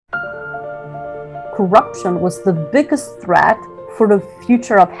corruption was the biggest threat for the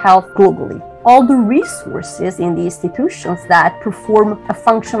future of health globally. All the resources in the institutions that perform a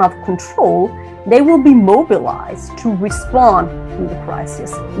function of control, they will be mobilized to respond to the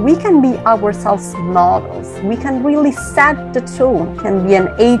crisis. We can be ourselves models. We can really set the tone, can be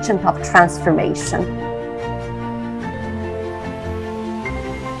an agent of transformation.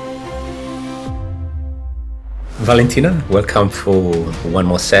 Valentina, welcome for one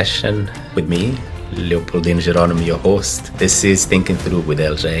more session with me, Leopoldine Geronimo, your host. This is Thinking Through with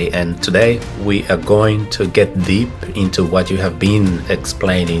LJ, and today we are going to get deep into what you have been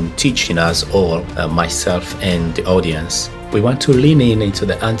explaining, teaching us all, myself and the audience. We want to lean into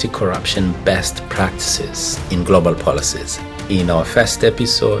the anti-corruption best practices in global policies. In our first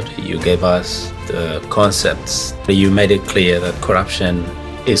episode, you gave us the concepts. You made it clear that corruption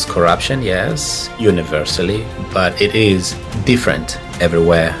is corruption, yes, universally, but it is different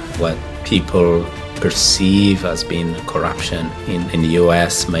everywhere. What people perceive as being corruption in the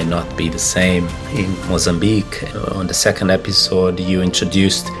US may not be the same in Mozambique. On the second episode, you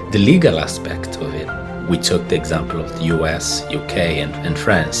introduced the legal aspect of it. We took the example of the US, UK, and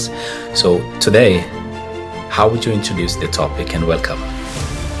France. So today, how would you introduce the topic, and welcome?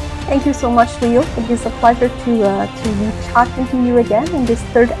 Thank you so much, Leo. It is a pleasure to be talking to you again in this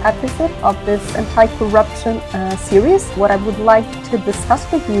third episode of this anti-corruption series. What I would like to discuss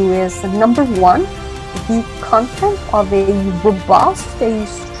with you is, number one, the content of a robust, a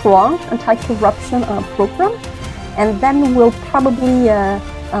strong anti-corruption program, and then we'll probably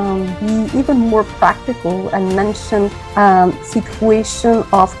be even more practical and mention situation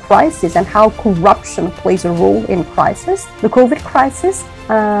of crisis and how corruption plays a role in crisis. The COVID crisis,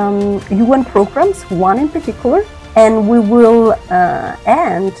 UN programs, one in particular, and we will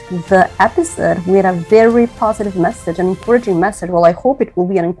end the episode with a very positive message, an encouraging message. Well, I hope it will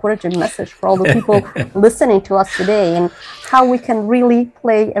be an encouraging message for all the people listening to us today, and how we can really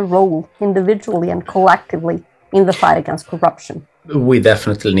play a role individually and collectively in the fight against corruption. We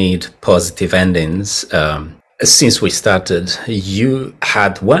definitely need positive endings. Since we started, you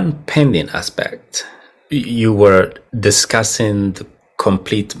had one pending aspect. You were discussing the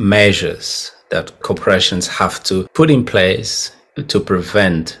complete measures that corporations have to put in place to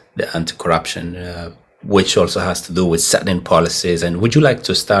prevent the anti-corruption, which also has to do with setting policies. And would you like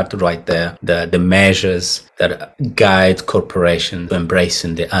to start right there, the measures that guide corporations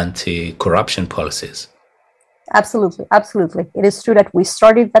embracing the anti-corruption policies? Absolutely. It is true that we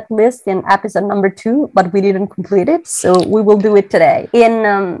started that list in episode number 2, but we didn't complete it, so we will do it today.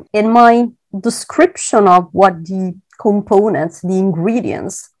 In my description of what the components, the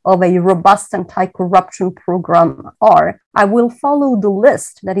ingredients of a robust anti-corruption program are, I will follow the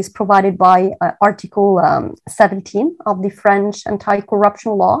list that is provided by Article 17 of the French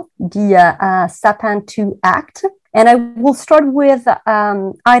anti-corruption law, the Sapin II Act. And I will start with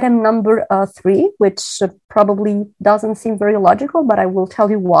item number 3, which probably doesn't seem very logical, but I will tell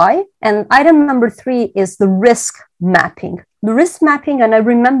you why. And item number 3 is the risk mapping. The risk mapping, and I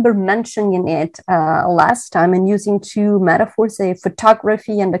remember mentioning it last time and using two metaphors, a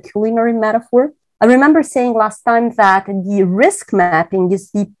photography and a culinary metaphor. I remember saying last time that the risk mapping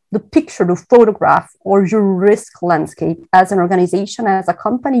is the picture, the photograph, or your risk landscape. As an organization, as a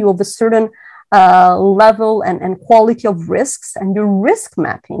company, you have a certain level and quality of risks, and your risk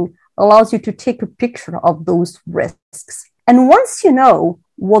mapping allows you to take a picture of those risks. And once you know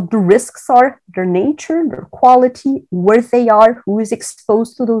what the risks are, their nature, their quality, where they are, who is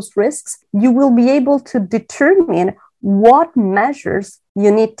exposed to those risks, you will be able to determine what measures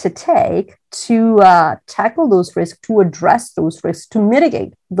you need to take to tackle those risks, to address those risks, to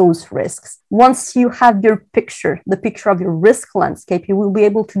mitigate those risks. Once you have your picture, the picture of your risk landscape, you will be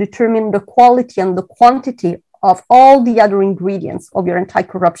able to determine the quality and the quantity of all the other ingredients of your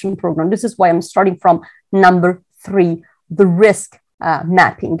anti-corruption program. This is why I'm starting from number 3, the risk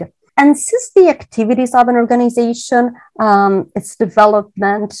mapping. And since the activities of an organization, its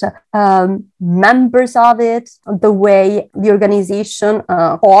development, members of it, the way the organization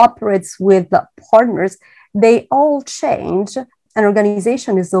cooperates with the partners, they all change. An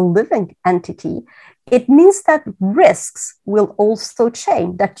organization is a living entity. It means that risks will also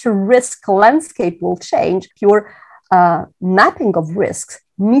change, that your risk landscape will change. Your mapping of risks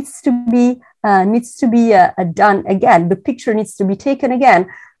needs to be done again. The picture needs to be taken again.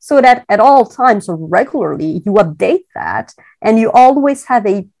 so that at all times or regularly you update that and you always have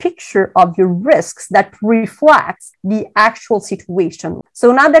a picture of your risks that reflects the actual situation.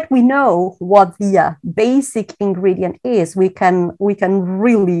 So now that we know what the basic ingredient is, we can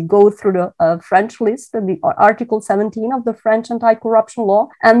really go through the French list, the Article 17 of the French anti-corruption law.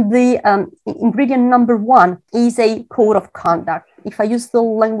 And the ingredient number 1 is a code of conduct. If I use the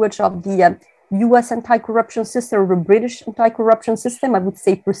language of the US anti-corruption system or the British anti-corruption system, I would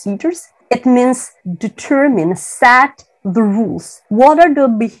say procedures. It means determine, set the rules. What are the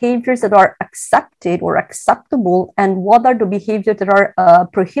behaviors that are accepted or acceptable, and what are the behaviors that are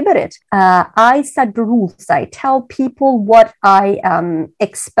prohibited? I set the rules. I tell people what I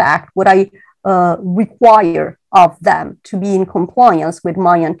expect, what I require of them to be in compliance with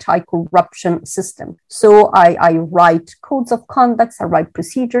my anti-corruption system. So I write codes of conduct, I write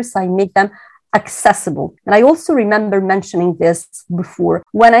procedures, I make them accessible. And I also remember mentioning this before.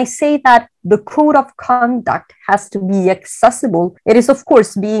 When I say that the code of conduct has to be accessible, it is, of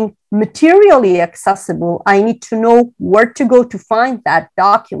course, being materially accessible. I need to know where to go to find that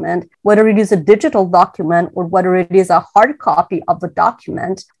document, whether it is a digital document or whether it is a hard copy of the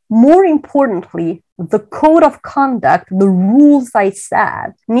document. More importantly, the code of conduct, the rules I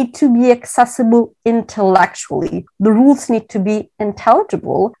set, need to be accessible intellectually. The rules need to be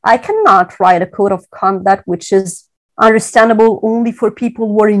intelligible. I cannot write a code of conduct which is understandable only for people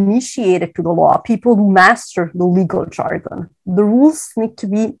who are initiated to the law, people who master the legal jargon. The rules need to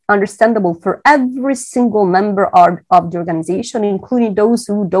be understandable for every single member of the organization, including those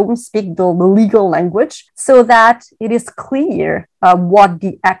who don't speak the legal language, so that it is clear what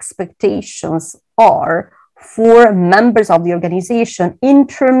the expectations are for members of the organization in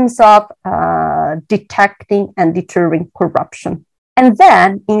terms of detecting and deterring corruption. And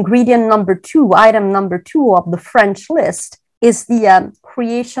then ingredient number 2, item number 2 of the French list is the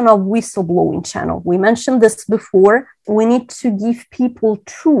creation of whistleblowing channel. We mentioned this before. We need to give people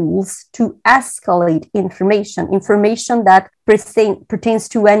tools to escalate information that pertains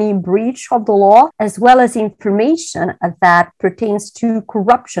to any breach of the law, as well as information that pertains to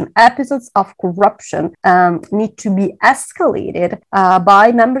corruption. Episodes of corruption need to be escalated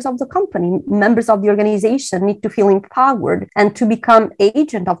by members of the company. Members of the organization need to feel empowered and to become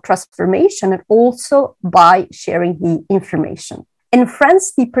agent of transformation, and also by sharing the information. In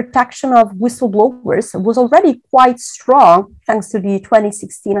France, the protection of whistleblowers was already quite strong thanks to the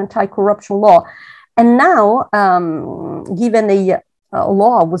 2016 anti-corruption law. And now, given a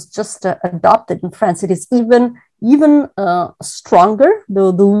law was just adopted in France, it is even stronger,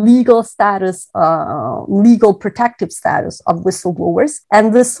 the legal status, legal protective status of whistleblowers.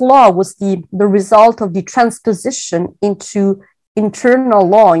 And this law was the result of the transposition into internal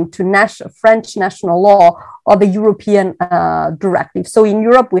law, into French national law of a European directive. So in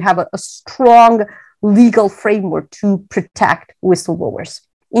Europe, we have a strong legal framework to protect whistleblowers.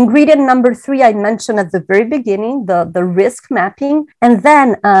 Ingredient number 3, I mentioned at the very beginning, the risk mapping. And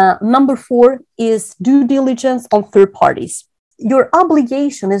then number 4 is due diligence on third parties. Your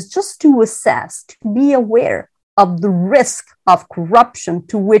obligation is just to assess, to be aware of the risk of corruption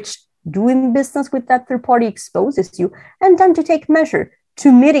to which doing business with that third party exposes you, and then to take measure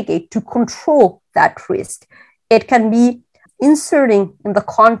to mitigate, to control that risk. It can be inserting in the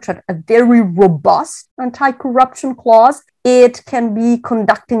contract a very robust anti-corruption clause. It can be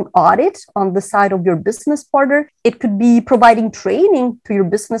conducting audit on the side of your business partner. It could be providing training to your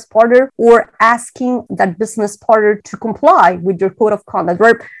business partner or asking that business partner to comply with your code of conduct.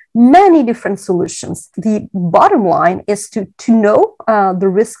 There are many different solutions. The bottom line is to know the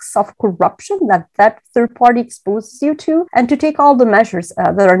risks of corruption that third party exposes you to, and to take all the measures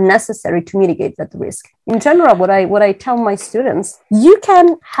that are necessary to mitigate that risk. In general, what I tell my students, you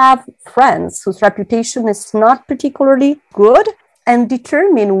can have friends whose reputation is not particularly good, and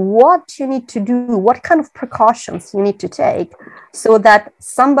determine what you need to do, what kind of precautions you need to take so that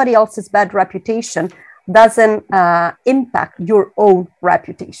somebody else's bad reputation doesn't impact your own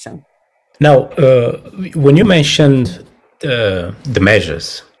reputation. Now, when you mentioned the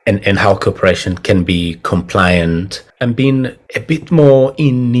measures and how corporation can be compliant, I'm being a bit more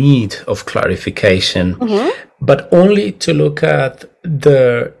in need of clarification, but only to look at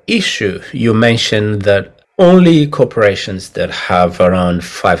the issue. You mentioned that only corporations that have around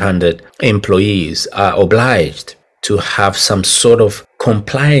 500 employees are obliged to have some sort of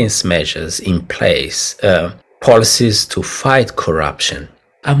compliance measures in place, policies to fight corruption.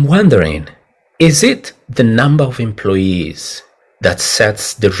 I'm wondering, is it the number of employees that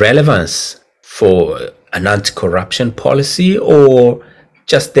sets the relevance for an anti-corruption policy, or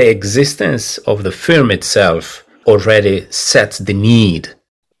just the existence of the firm itself already sets the need?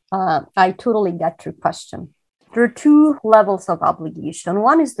 I totally get your question. There are two levels of obligation.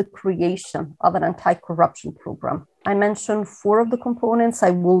 One is the creation of an anti-corruption program. I mentioned four of the components. I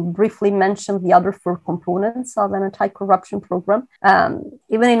will briefly mention the other four components of an anti-corruption program.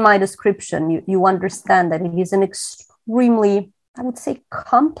 Even in my description, you understand that it is an extremely, I would say,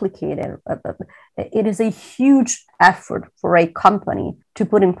 complicated. It is a huge effort for a company to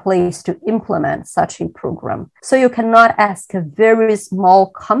put in place to implement such a program. So you cannot ask a very small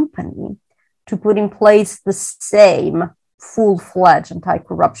company to put in place the same full-fledged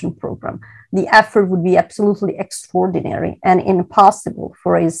anti-corruption program. The effort would be absolutely extraordinary and impossible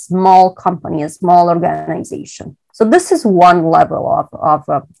for a small company, a small organization. So this is one level of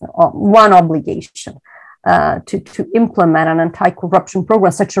one obligation. To implement an anti-corruption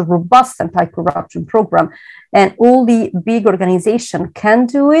program, such a robust anti-corruption program. And only big organization can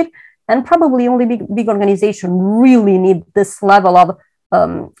do it. And probably only big organization really need this level of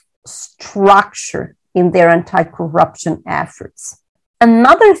structure in their anti-corruption efforts.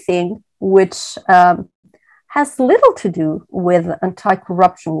 Another thing which has little to do with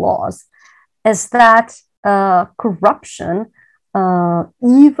anti-corruption laws is that corruption,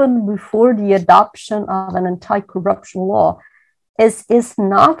 even before the adoption of an anti-corruption law, is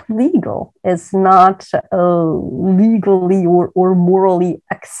not legal, is not legally or morally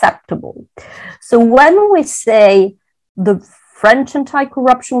acceptable. So when we say the French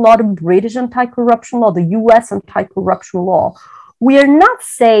anti-corruption law, the British anti-corruption law, the US anti-corruption law, we are not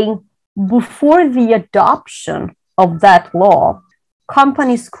saying before the adoption of that law,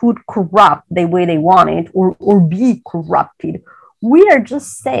 companies could corrupt the way they wanted or be corrupted. We are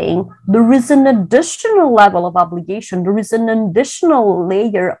just saying there is an additional level of obligation. There is an additional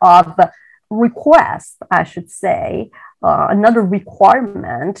layer of request, I should say, another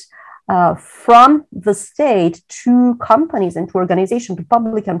requirement from the state to companies and to organizations, to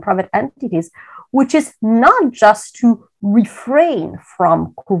public and private entities, which is not just to refrain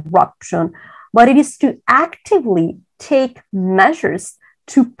from corruption, but it is to actively take measures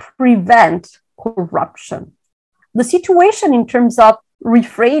to prevent corruption. The situation in terms of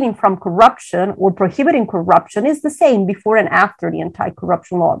refraining from corruption or prohibiting corruption is the same before and after the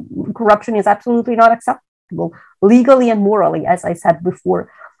anti-corruption law. Corruption is absolutely not acceptable legally and morally, as I said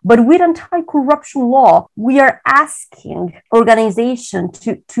before. But with anti-corruption law, we are asking organizations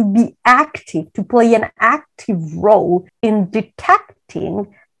to be active, to play an active role in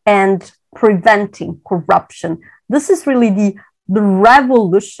detecting and preventing corruption. This is really the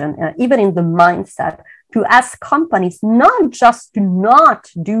revolution, even in the mindset, to ask companies not just to not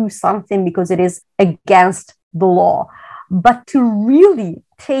do something because it is against the law, but to really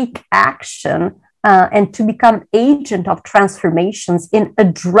take action and to become agent of transformations in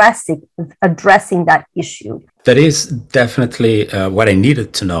addressing that issue. That is definitely what I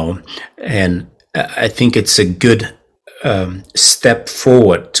needed to know. And I think it's a good step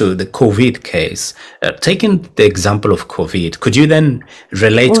forward to the COVID case. Taking the example of COVID, could you then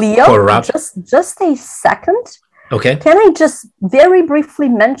relate Leo, corruption? Just a second. Okay. Can I just very briefly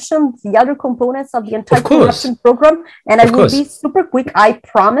mention the other components of the anti-corruption program? And I will be super quick. I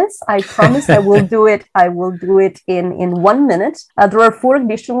promise I will do it. I will do it in 1 minute. There are 4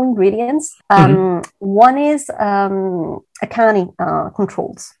 additional ingredients. One is accounting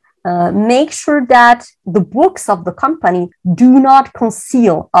controls. Make sure that the books of the company do not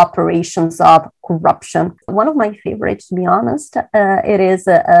conceal operations of corruption. One of my favorites, to be honest, it is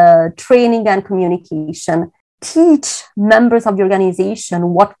training and communication. Teach members of the organization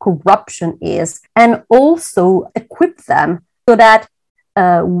what corruption is and also equip them so that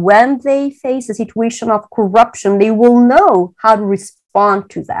when they face a situation of corruption, they will know how to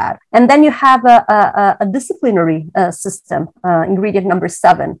respond to that. And then you have a disciplinary system, ingredient number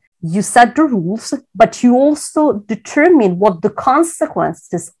 7. You set the rules, but you also determine what the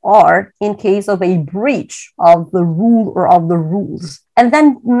consequences are in case of a breach of the rule or of the rules. And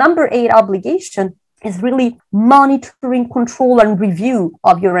then number 8 obligation is really monitoring, control, and review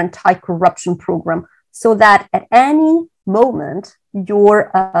of your anti-corruption program so that at any moment,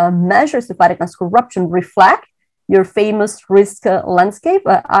 your measures to fight against corruption reflect your famous risk landscape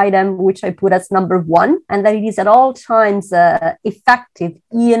item, which I put as number 1, and that it is at all times effective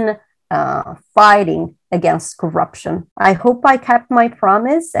in fighting against corruption. I hope I kept my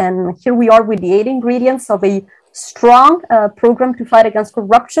promise, and here we are with the 8 ingredients of a strong program to fight against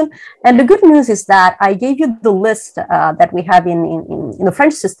corruption. And the good news is that I gave you the list that we have in the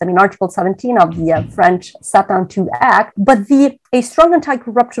French system in Article 17 of the French Sapin II Act, but a strong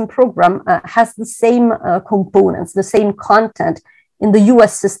anti-corruption program has the same components, the same content in the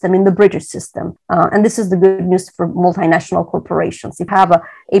US system, in the British system. And this is the good news for multinational corporations. If you have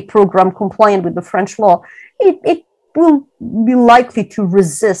a program compliant with the French law, it will be likely to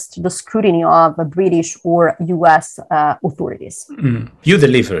resist the scrutiny of the British or US authorities. You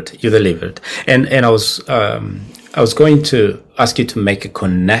delivered. And I was going to ask you to make a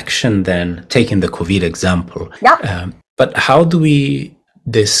connection then, taking the COVID example. Yeah. But how do we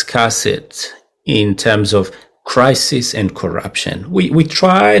discuss it in terms of crisis and corruption? We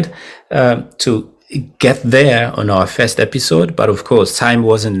tried to get there on our first episode, but of course, time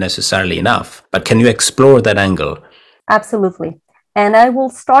wasn't necessarily enough. But can you explore that angle? Absolutely. And I will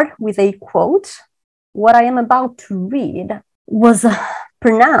start with a quote. What I am about to read was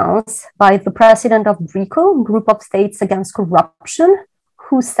pronounced by the president of GRECO, Group of States Against Corruption,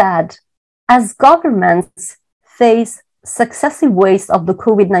 who said, as governments face successive waves of the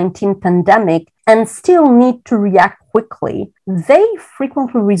COVID-19 pandemic and still need to react quickly, they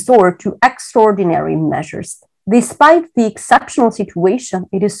frequently resort to extraordinary measures. Despite the exceptional situation,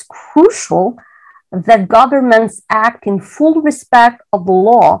 it is crucial that governments act in full respect of the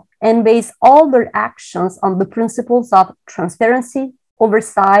law and base all their actions on the principles of transparency,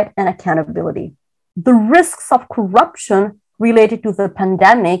 oversight, and accountability. The risks of corruption related to the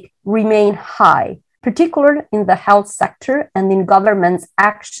pandemic remain high, particularly in the health sector and in government's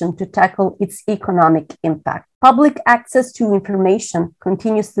action to tackle its economic impact. Public access to information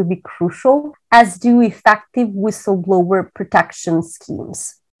continues to be crucial, as do effective whistleblower protection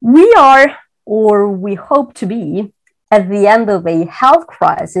schemes. We are, or we hope to be, at the end of a health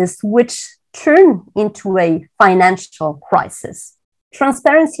crisis, which turned into a financial crisis.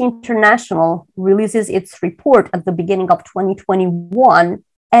 Transparency International releases its report at the beginning of 2021,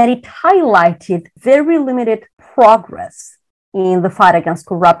 and it highlighted very limited progress in the fight against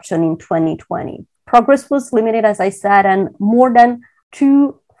corruption in 2020. Progress was limited, as I said, and more than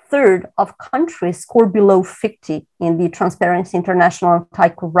 2/3 of countries score below 50 in the Transparency International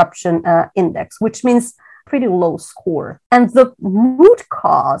Anti-Corruption Index, which means pretty low score. And the root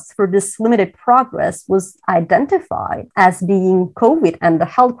cause for this limited progress was identified as being COVID and the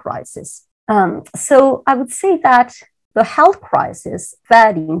health crisis. So I would say that the health crisis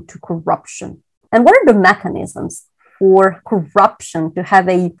fed into corruption. And what are the mechanisms for corruption to have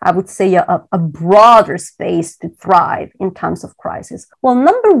a broader space to thrive in times of crisis? Well,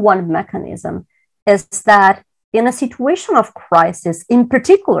 number one mechanism is that in a situation of crisis, in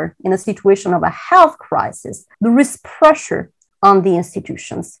particular, in a situation of a health crisis, there is pressure on the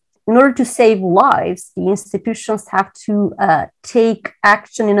institutions. In order to save lives, the institutions have to take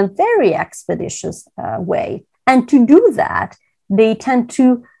action in a very expeditious way. And to do that, they tend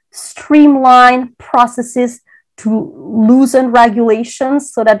to streamline processes, to loosen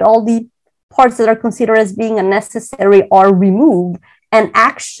regulations so that all the parts that are considered as being unnecessary are removed, and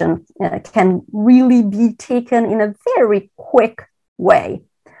action can really be taken in a very quick way.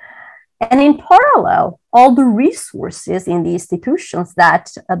 And in parallel, all the resources in the institutions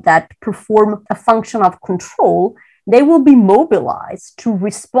that perform a function of control, they will be mobilized to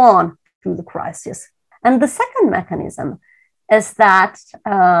respond to the crisis. And the second mechanism is that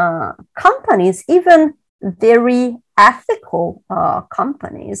companies, even very ethical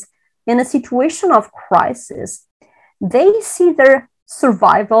companies, in a situation of crisis, they see their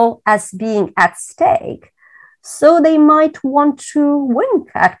survival as being at stake. So they might want to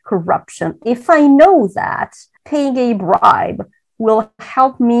wink at corruption. If I know that paying a bribe will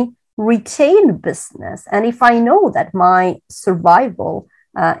help me retain business, and if I know that my survival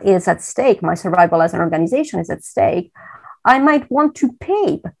is at stake, my survival as an organization is at stake, I might want to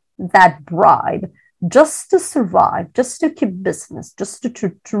pay that bribe just to survive, just to keep business, just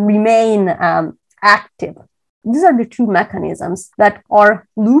to remain active. These are the two mechanisms that are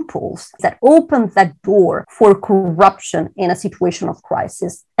loopholes that open that door for corruption in a situation of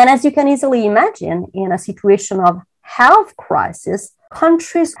crisis. And as you can easily imagine, in a situation of health crisis,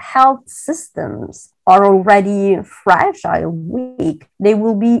 countries' health systems are already fragile, weak. They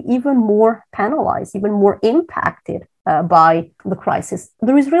will be even more penalized, even more impacted by the crisis.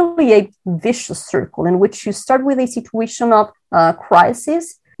 There is really a vicious circle in which you start with a situation of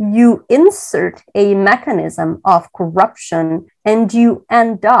crisis, you insert a mechanism of corruption, and you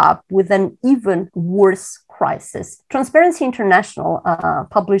end up with an even worse crisis. Transparency International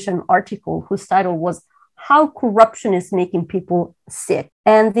published an article whose title was "How Corruption is Making People Sick."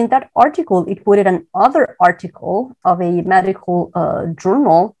 And in that article, it quoted another article of a medical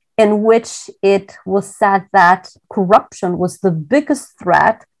journal in which it was said that corruption was the biggest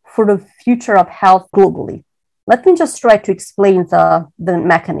threat for the future of health globally. Let me just try to explain the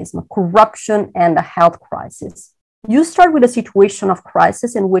mechanism of corruption and the health crisis. You start with a situation of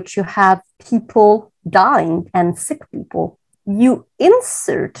crisis in which you have people dying and sick people. You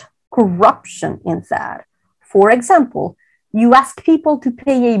insert corruption in that. For example, you ask people to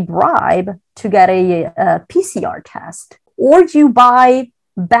pay a bribe to get a PCR test, or you buy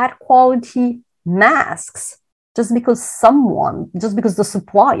bad quality masks just because the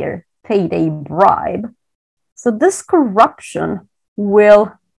supplier paid a bribe. So this corruption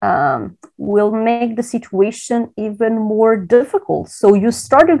will make the situation even more difficult. So you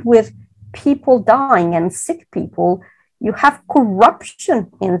started with people dying and sick people. You have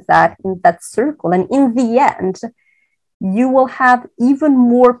corruption in that circle, and in the end, you will have even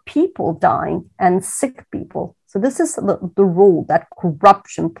more people dying and sick people. So this is the role that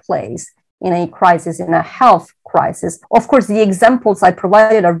corruption plays in a crisis, in a health crisis. Of course, the examples I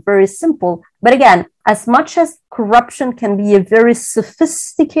provided are very simple. But again, as much as corruption can be a very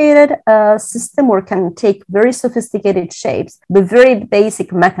sophisticated system or can take very sophisticated shapes, the very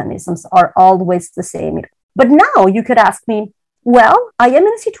basic mechanisms are always the same. But now you could ask me, well, I am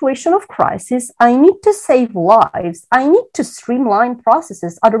in a situation of crisis. I need to save lives. I need to streamline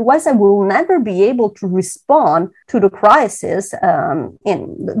processes. Otherwise, I will never be able to respond to the crisis in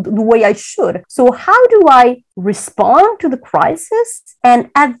the way I should. So how do I respond to the crisis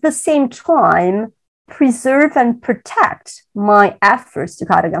and at the same time preserve and protect my efforts to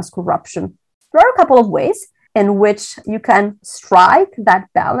fight against corruption? There are a couple of ways in which you can strike that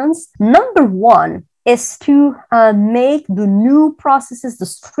balance. Number one is to make the new processes, the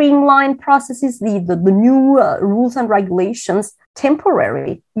streamlined processes, the new rules and regulations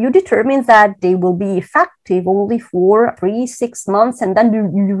temporary. You determine that they will be effective only for 3-6 months, and then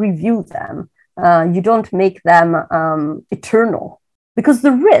you review them. You don't make them eternal. Because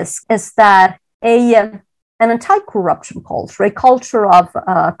the risk is that an anti-corruption culture, a culture of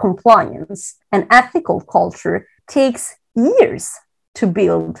compliance, an ethical culture takes years to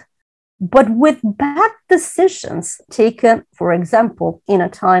build. But with bad decisions taken, for example, in a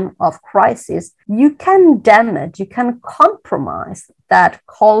time of crisis, you can damage, you can compromise that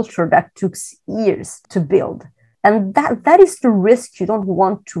culture that took years to build. And that is the risk you don't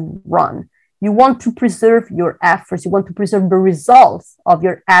want to run. You want to preserve your efforts. You want to preserve the results of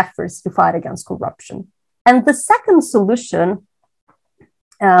your efforts to fight against corruption. And the second solution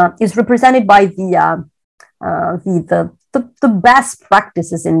is represented by the best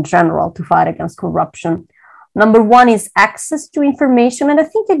practices in general to fight against corruption. Number one is access to information. And I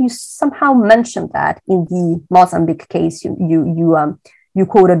think that you somehow mentioned that in the Mozambique case you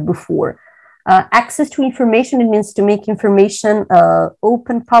quoted before. Access to information, it means to make information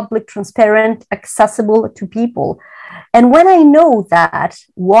open, public, transparent, accessible to people. And when I know that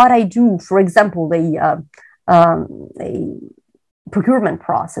what I do, for example, a procurement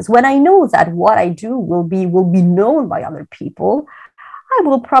process, when I know that what I do will be known by other people, I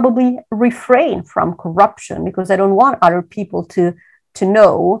will probably refrain from corruption because I don't want other people to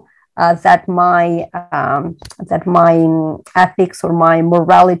know that my ethics or my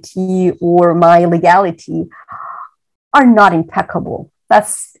morality or my legality are not impeccable.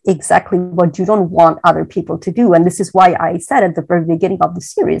 That's exactly what you don't want other people to do. And this is why I said at the very beginning of the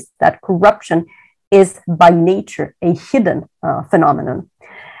series that corruption is by nature a hidden phenomenon.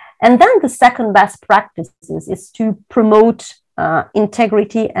 And then the second best practices is to promote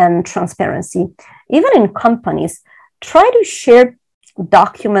integrity and transparency. Even in companies, try to share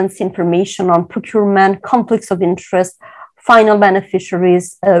documents, information on procurement, conflicts of interest, final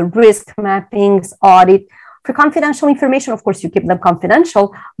beneficiaries, risk mappings, audit. For confidential information, of course, you keep them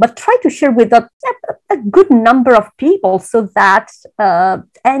confidential, but try to share with a good number of people so that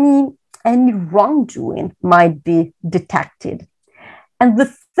any wrongdoing might be detected. And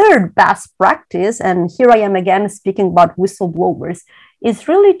the third best practice, and here I am again speaking about whistleblowers, is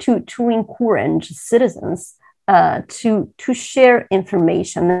really to encourage citizens to share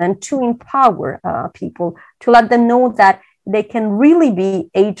information and to empower people, to let them know that they can really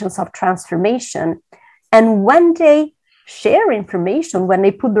be agents of transformation. And when they share information, when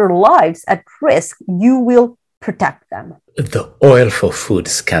they put their lives at risk, you will protect them. The oil for food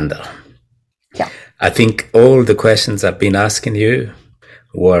scandal. Yeah. I think all the questions I've been asking you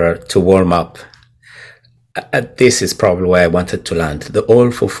were to warm up. This is probably where I wanted to land. The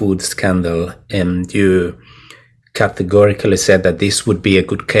oil for food scandal, and you categorically said that this would be a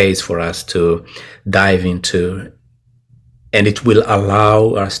good case for us to dive into, and it will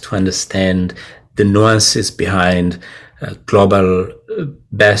allow us to understand the nuances behind global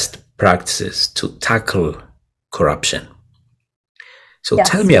best practices to tackle corruption. So yes.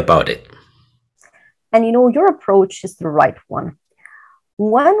 Tell me about it. And your approach is the right one.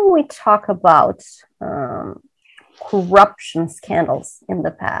 When we talk about corruption scandals in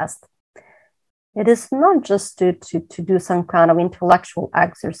the past, it is not just to do some kind of intellectual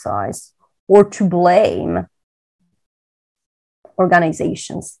exercise or to blame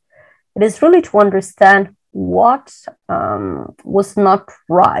organizations. It is really to understand what was not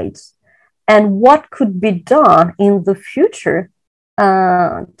right and what could be done in the future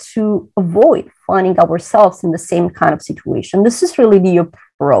to avoid finding ourselves in the same kind of situation. This is really the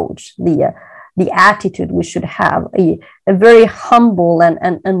approach, the attitude we should have, a very humble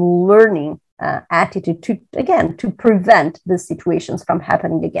and learning attitude to prevent these situations from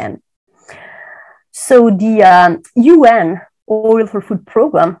happening again. So the UN Oil for Food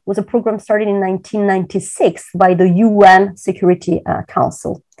program was a program started in 1996 by the UN Security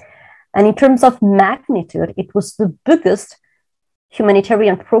Council. And in terms of magnitude, it was the biggest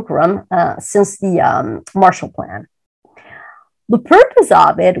humanitarian program since the Marshall Plan. The purpose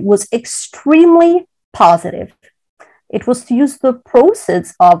of it was extremely positive. It was to use the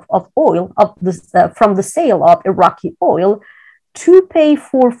proceeds of oil from the sale of Iraqi oil to pay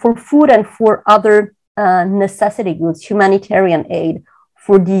for food and for other necessity goods, humanitarian aid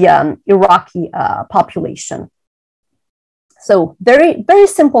for the Iraqi population. So very, very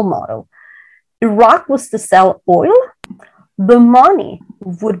simple model. Iraq was to sell oil. The money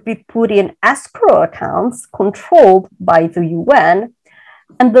would be put in escrow accounts controlled by the UN,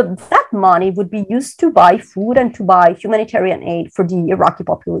 and that money would be used to buy food and to buy humanitarian aid for the Iraqi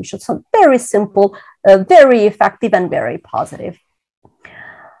population. So very simple, very effective, and very positive.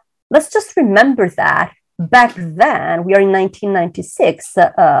 Let's just remember that back then, we are in 1996,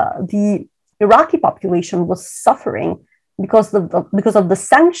 the Iraqi population was suffering because of the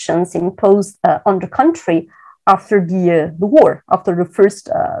sanctions imposed on the country after the war, after the first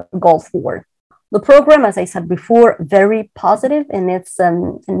Gulf War. The program, as I said before, very positive in its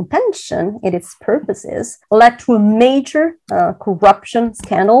intention, in its purposes, led to a major corruption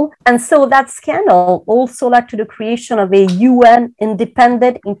scandal. And so that scandal also led to the creation of a UN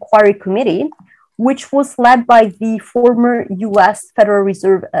Independent Inquiry Committee, which was led by the former US Federal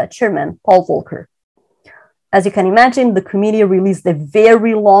Reserve Chairman, Paul Volcker. As you can imagine, the committee released a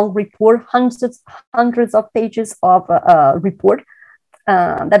very long report, hundreds of pages of report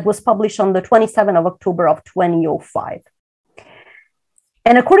that was published on the 27th of October of 2005.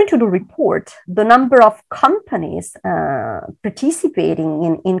 And according to the report, the number of companies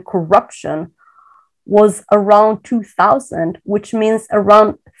participating in corruption was around 2,000, which means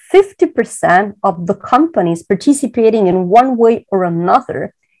around 50% of the companies participating in one way or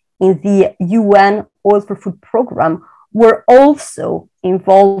another in the UN Oil for Food program were also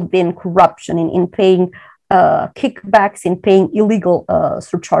involved in corruption, in paying kickbacks, in paying illegal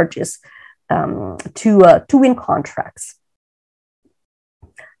surcharges to win contracts.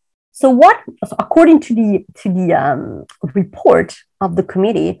 So according to the report of the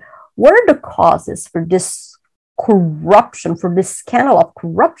committee, what are the causes for this corruption, for this scandal of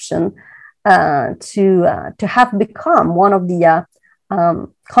corruption to have become one of the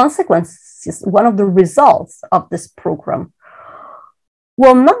consequences, one of the results of this program?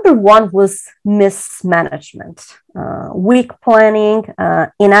 Well, number one was mismanagement, weak planning,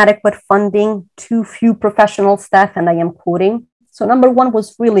 inadequate funding, too few professional staff, and I am quoting. So number one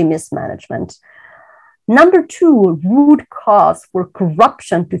was really mismanagement. Number two, root cause for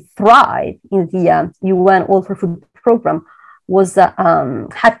corruption to thrive in the UN Oil for Food program was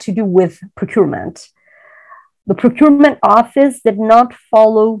had to do with procurement. The procurement office did not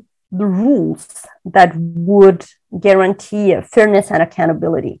follow the rules that would guarantee fairness and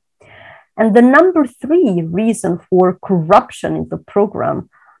accountability. And the number three reason for corruption in the program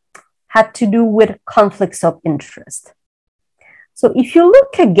had to do with conflicts of interest. So if you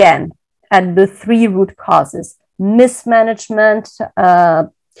look again at the three root causes, mismanagement,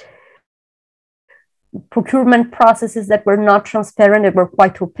 procurement processes that were not transparent, that were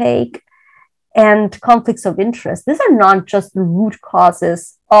quite opaque, and conflicts of interest, these are not just the root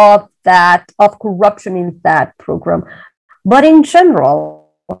causes of corruption in that program, but in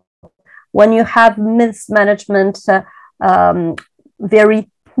general, when you have mismanagement,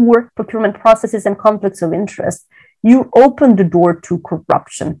 very poor procurement processes and conflicts of interest, you open the door to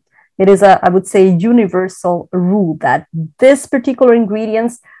corruption. It is I would say, universal rule that this particular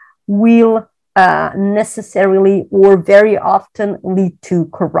ingredients will necessarily or very often lead to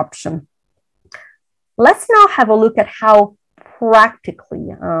corruption. Let's now have a look at how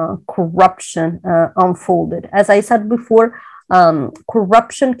practically corruption unfolded. As I said before,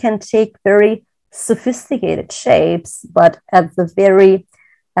 corruption can take very sophisticated shapes, but at the very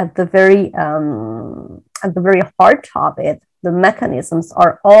heart of it, the mechanisms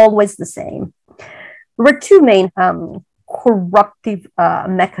are always the same. There were two main corruptive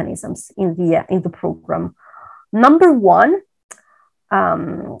mechanisms in the program. Number one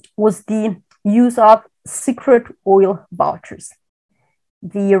was the use of secret oil vouchers.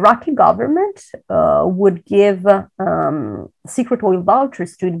 The Iraqi government would give secret oil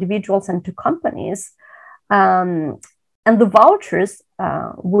vouchers to individuals and to companies, and the vouchers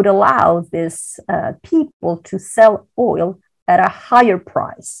would allow these people to sell oil at a higher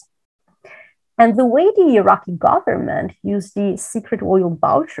price. And the way the Iraqi government used the secret oil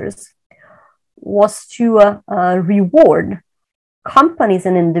vouchers was to reward companies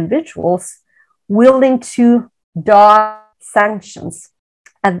and individuals willing to dodge sanctions.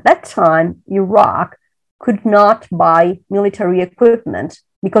 At that time, Iraq could not buy military equipment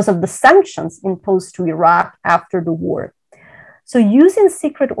because of the sanctions imposed to Iraq after the war. So using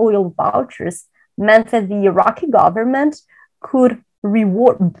secret oil vouchers meant that the Iraqi government could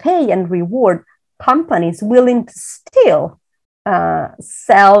pay and reward companies willing to still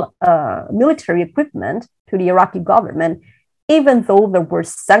sell military equipment to the Iraqi government, even though there were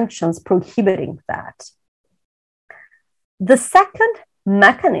sanctions prohibiting that. The second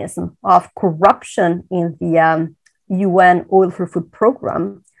mechanism of corruption in the UN Oil for Food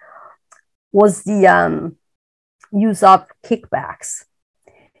program was the use of kickbacks.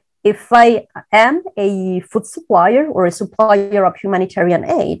 If I am a food supplier or a supplier of humanitarian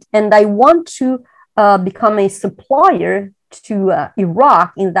aid, and I want to become a supplier to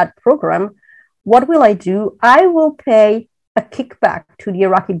Iraq in that program, what will I do? I will pay a kickback to the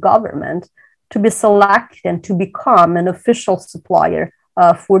Iraqi government to be selected and to become an official supplier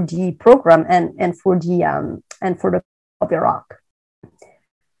for the program and for the of Iraq.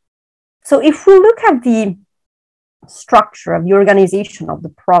 So if we look at the structure of the organization of the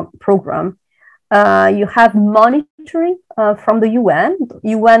program, you have monitoring from the UN.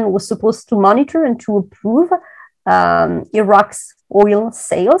 The UN was supposed to monitor and to approve Iraq's oil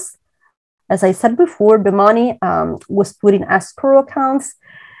sales. As I said before, the money was put in escrow accounts.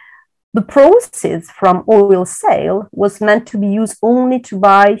 The proceeds from oil sale was meant to be used only to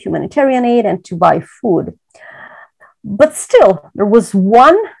buy humanitarian aid and to buy food. But still, there was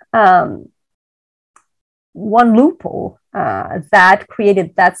one loophole that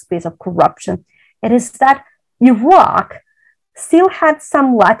created that space of corruption. It is that Iraq still had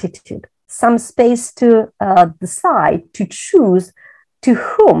some latitude, some space to decide, to choose to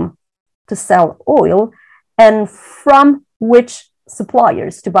whom to sell oil and from which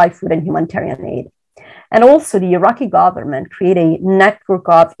suppliers to buy food and humanitarian aid. And also the Iraqi government created a network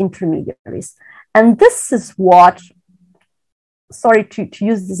of intermediaries. And this is what, sorry to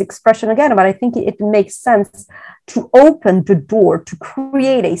use this expression again, but I think it makes sense to open the door to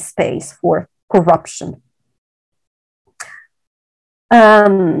create a space for corruption.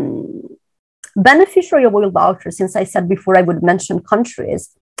 Beneficiary of oil vouchers, since I said before I would mention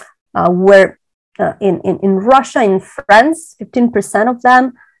countries, were in Russia, in France, 15% of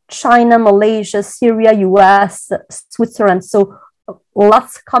them, China, Malaysia, Syria, US, Switzerland. So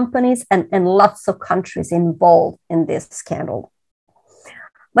lots of companies and lots of countries involved in this scandal.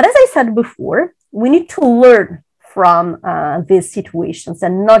 But as I said before, we need to learn from these situations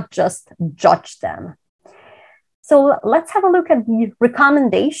and not just judge them. So let's have a look at the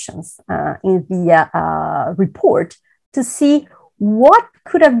recommendations in the report to see what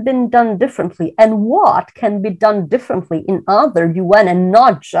could have been done differently and what can be done differently in other UN and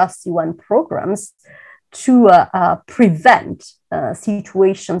not just UN programs to prevent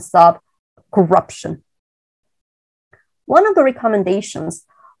situations of corruption. One of the recommendations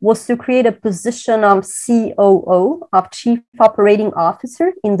was to create a position of COO, of Chief Operating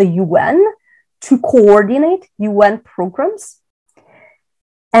Officer in the UN, to coordinate UN programs.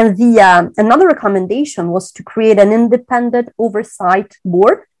 And another recommendation was to create an independent oversight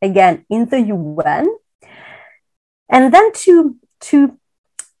board, again, in the UN, and then to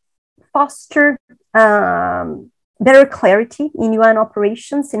foster better clarity in UN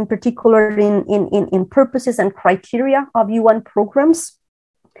operations, in particular in purposes and criteria of UN programs.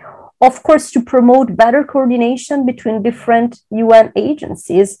 Of course, to promote better coordination between different UN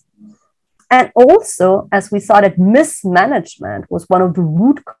agencies. And also, as we saw, that mismanagement was one of the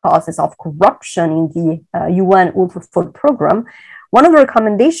root causes of corruption in the UN Oil for Food program. One of the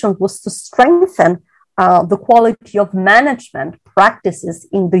recommendations was to strengthen the quality of management practices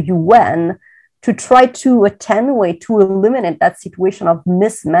in the UN to try to attenuate, to eliminate that situation of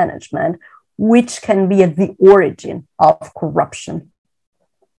mismanagement, which can be at the origin of corruption.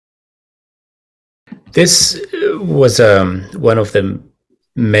 This was one of the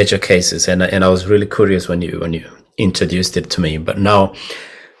major cases, and I was really curious when you introduced it to me. But now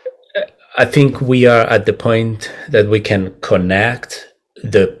I think we are at the point that we can connect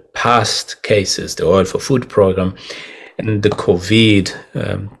the past cases, the Oil for Food program, and the COVID,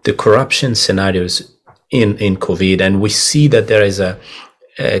 the corruption scenarios in COVID. And we see that there is a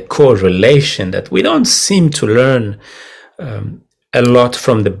correlation that we don't seem to learn a lot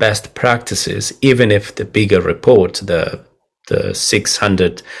from the best practices, even if the bigger report, the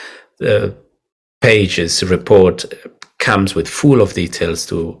 600 pages report, comes with full of details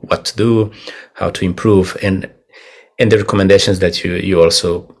to what to do, how to improve, and the recommendations that you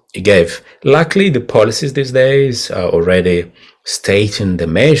also gave. Luckily, the policies these days are already stating the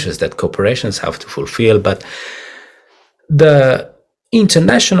measures that corporations have to fulfill, but the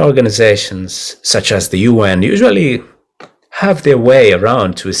international organizations such as the UN usually have their way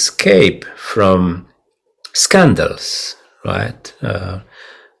around to escape from scandals, right?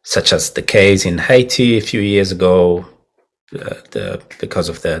 Such as the case in Haiti a few years ago, because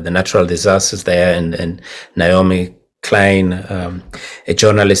of the natural disasters there, and Naomi Klein, a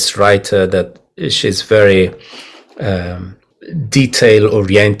journalist writer, that she's very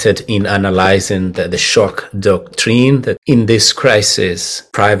detail-oriented in analyzing the shock doctrine, that in this crisis,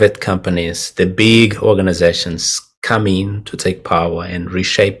 private companies, the big organizations, come in to take power and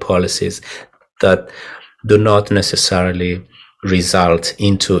reshape policies that do not necessarily result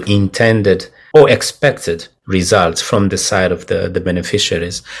into intended or expected results from the side of the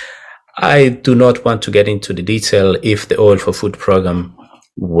beneficiaries. I do not want to get into the detail if the Oil for Food program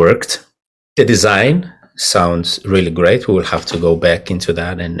worked. The design sounds really great. We will have to go back into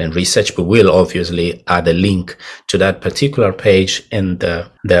that and research, but we'll obviously add a link to that particular page and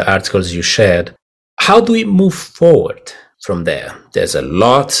the articles you shared. How do we move forward from there? There's a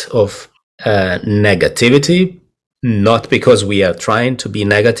lot of negativity, not because we are trying to be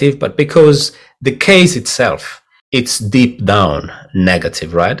negative, but because the case itself, it's deep down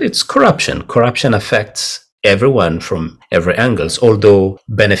negative, right? It's corruption. Corruption affects everyone from every angle, although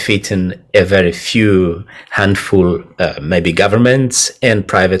benefiting a very few handful, maybe governments and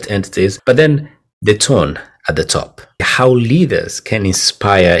private entities. But then the tone at the top, how leaders can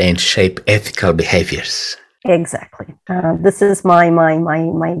inspire and shape ethical behaviors. Exactly. This is my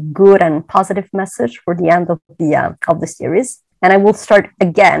good and positive message for the end of the series. And I will start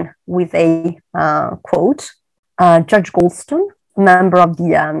again with a quote. Judge Goldstone, member of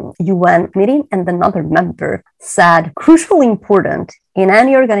the UN committee and another member, said, "Crucially important in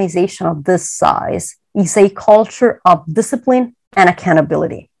any organization of this size is a culture of discipline and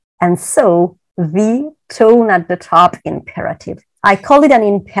accountability." And so the tone at the top imperative. I call it an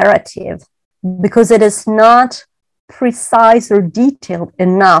imperative because it is not precise or detailed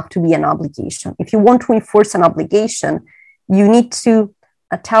enough to be an obligation. If you want to enforce an obligation, you need to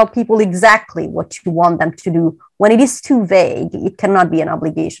tell people exactly what you want them to do. When it is too vague, it cannot be an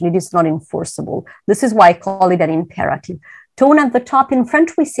obligation. It is not enforceable. This is why I call it an imperative. Tone at the top, in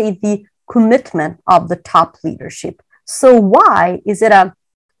French, we say the commitment of the top leadership. So why is it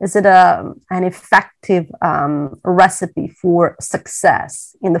an effective recipe for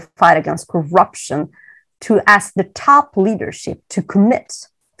success in the fight against corruption to ask the top leadership to commit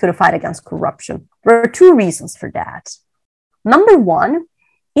to the fight against corruption? There are two reasons for that. Number one,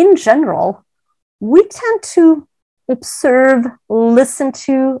 in general, we tend to observe, listen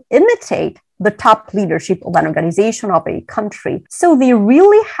to, imitate the top leadership of an organization, of a country. So they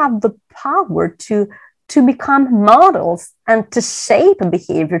really have the power to become models and to shape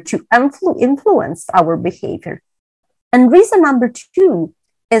behavior, to influence our behavior. And reason number two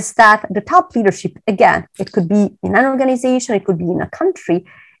is that the top leadership, again, it could be in an organization, it could be in a country,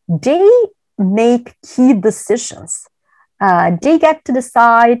 they make key decisions. They get to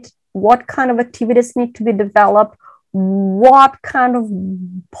decide what kind of activities need to be developed, what kind of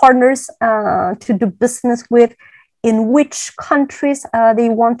partners to do business with, in which countries they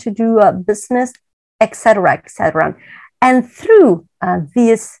want to do business, etc., etc. And through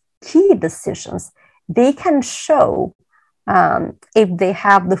these key decisions, they can show if they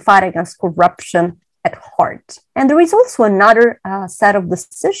have the fight against corruption at heart. And there is also another set of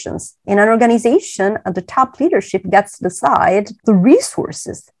decisions. In an organization, the top leadership gets to decide the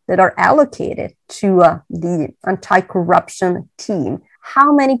resources that are allocated to the anti-corruption team.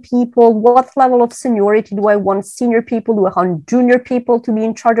 How many people, what level of seniority do I want senior people, do I want junior people to be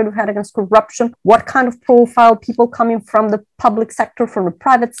in charge of the fight against corruption? What kind of profile people coming from the public sector, from the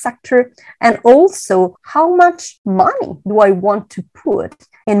private sector? And also, how much money do I want to put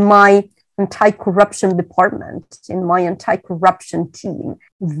in my anti-corruption department, in my anti-corruption team?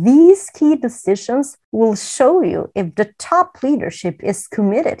 These key decisions will show you if the top leadership is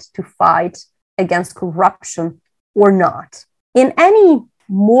committed to fight against corruption or not. In any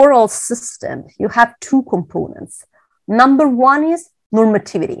moral system, you have two components. Number one is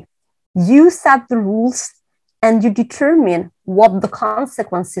normativity. You set the rules and you determine what the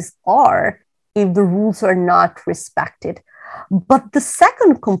consequences are if the rules are not respected. But the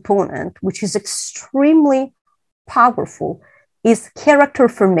second component, which is extremely powerful, is character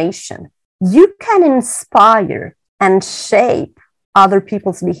formation. You can inspire and shape other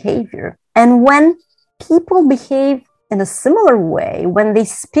people's behavior. And when people behave in a similar way, when they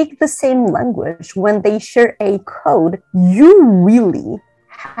speak the same language, when they share a code, you really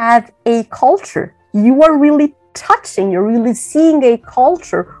have a culture. You are really touching, you're really seeing a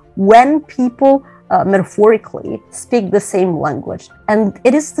culture when people metaphorically speak the same language. And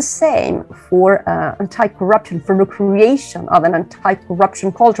it is the same for anti-corruption, for the creation of an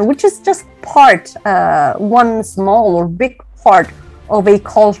anti-corruption culture, which is just part, one small or big part of a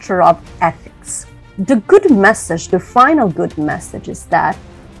culture of ethics. The good message, the final good message is that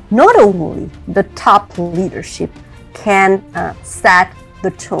not only the top leadership can set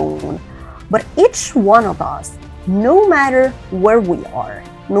the tone, but each one of us, no matter where we are,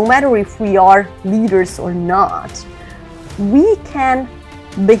 no matter if we are leaders or not, we can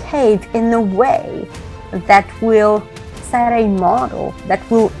behave in a way that will set a model, that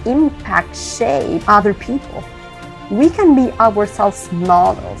will impact, shape other people. We can be ourselves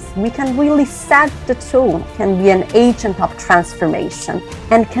models. We can really set the tone, can be an agent of transformation,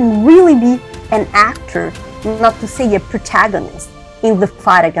 and can really be an actor, not to say a protagonist, in the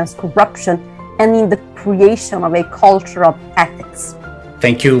fight against corruption and in the creation of a culture of ethics.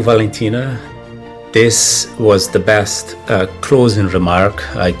 Thank you, Valentina. This was the best closing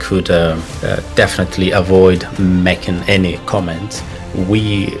remark. I could definitely avoid making any comment.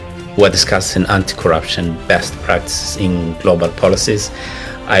 We were discussing anti-corruption best practices in global policies.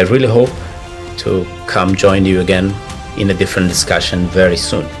 I really hope to come join you again in a different discussion very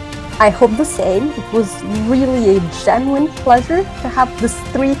soon. I hope the same. It was really a genuine pleasure to have these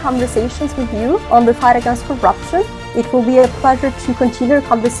 3 conversations with you on the fight against corruption. It will be a pleasure to continue our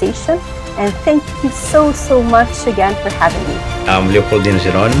conversation, and thank you so much again for having me. I'm Leopoldino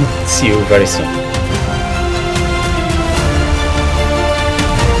Geronimo. See you very soon.